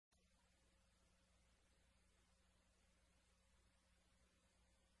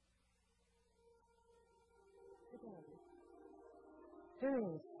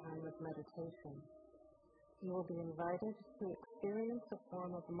During this time of meditation, you will be invited to experience a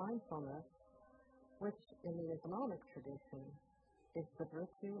form of mindfulness which, in the Islamic tradition, is the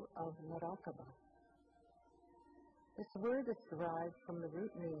virtue of muraqabah. This word is derived from the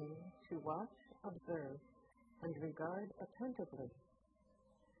root meaning to watch, observe, and regard attentively.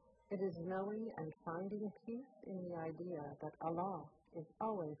 It is knowing and finding peace in the idea that Allah is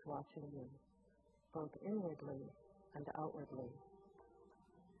always watching you, both inwardly and outwardly.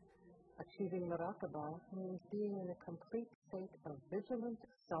 Achieving muraqabah means being in a complete state of vigilant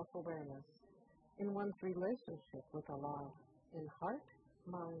self-awareness in one's relationship with Allah in heart,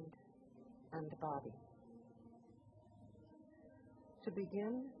 mind, and body. To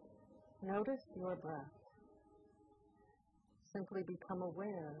begin, notice your breath. Simply become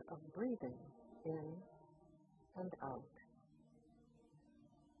aware of breathing in and out.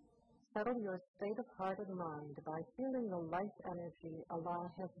 Settle your state of heart and mind by feeling the life energy Allah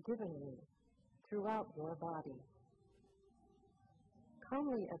has given you throughout your body.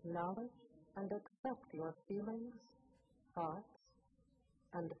 Calmly acknowledge and accept your feelings, thoughts,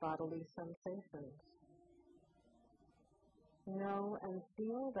 and bodily sensations. Know and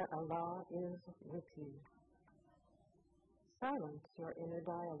feel that Allah is with you. Silence your inner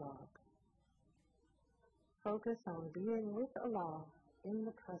dialogue. Focus on being with Allah in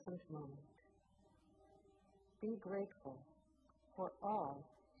the present moment. Be grateful for all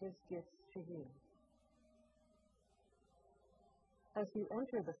His gifts to you. As you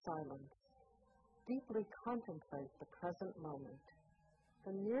enter the silence, deeply contemplate the present moment,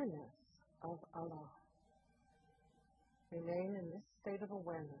 the nearness of Allah. Remain in this state of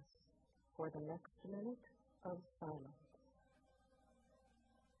awareness for the next minute of silence.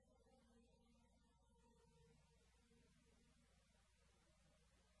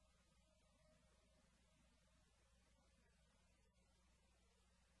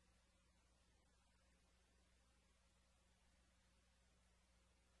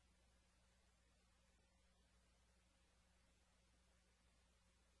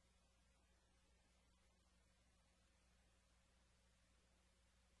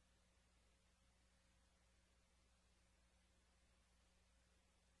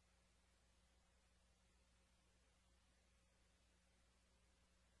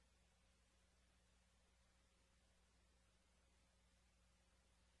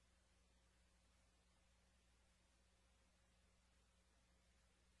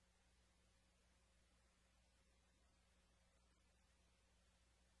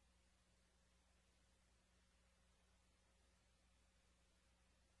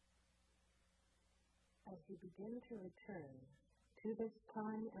 As you begin to return to this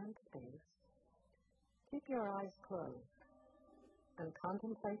time and space, keep your eyes closed and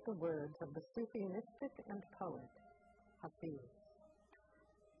contemplate the words of the Sufi mystic and poet, Hafiz.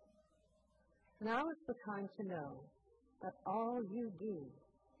 Now is the time to know that all you do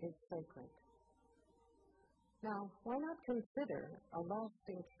is sacred. Now, why not consider a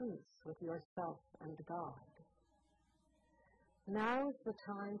lasting truce with yourself and God? Now is the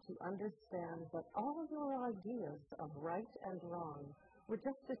time to understand that all your ideas of right and wrong were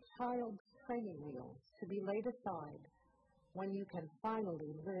just a child's training wheels to be laid aside when you can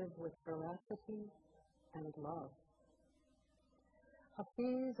finally live with veracity and love.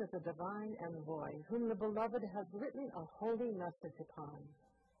 Hafiz is a divine envoy whom the Beloved has written a holy message upon.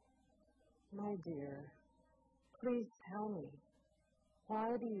 My dear, please tell me,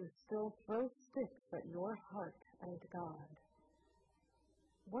 why do you still throw sticks at your heart and God?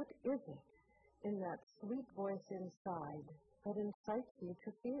 What is it in that sweet voice inside that incites you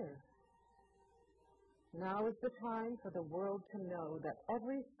to fear? Now is the time for the world to know that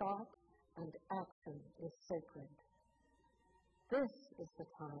every thought and action is sacred. This is the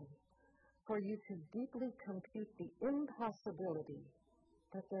time for you to deeply compute the impossibility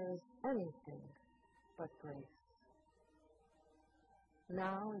that there is anything but grace.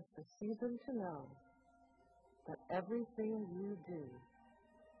 Now is the season to know that everything you do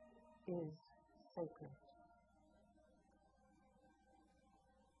is sacred.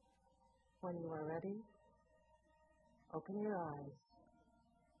 When you are ready, open your eyes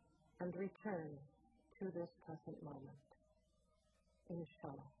and return to this present moment.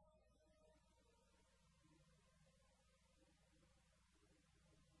 Inshallah.